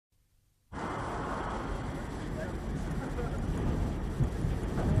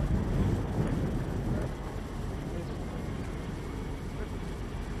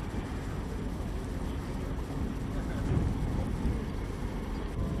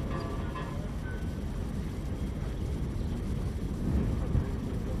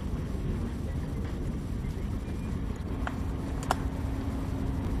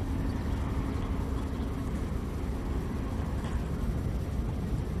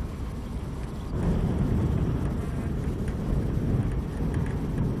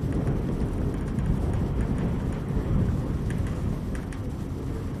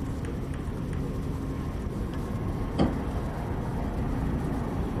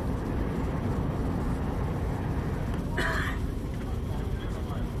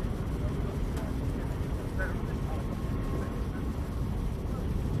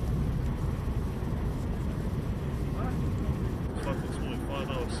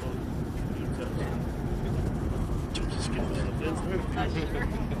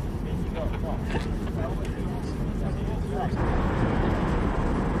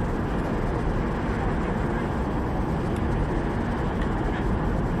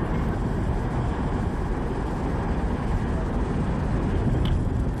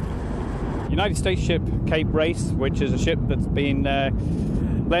United States ship Cape Race, which is a ship that's been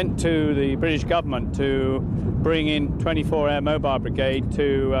lent to the British government to bring in 24 Air Mobile Brigade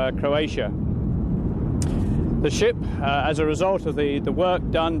to Croatia. The ship, as a result of the work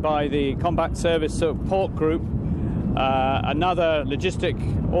done by the Combat Service Support Group, another logistic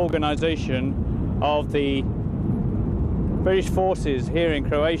organisation of the British forces here in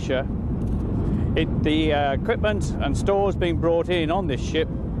Croatia, the equipment and stores being brought in on this ship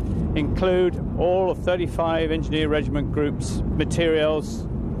include all of 35 Engineer Regiment Group's materials,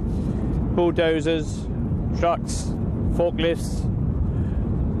 bulldozers, trucks, forklifts,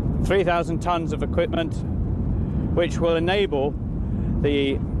 3,000 tons of equipment, which will enable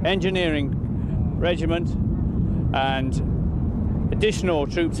the engineering regiment and additional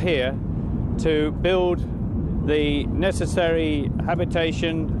troops here to build the necessary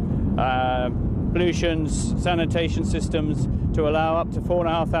habitation, pollutions, sanitation systems to allow up to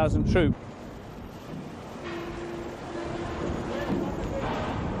 4,500 troops.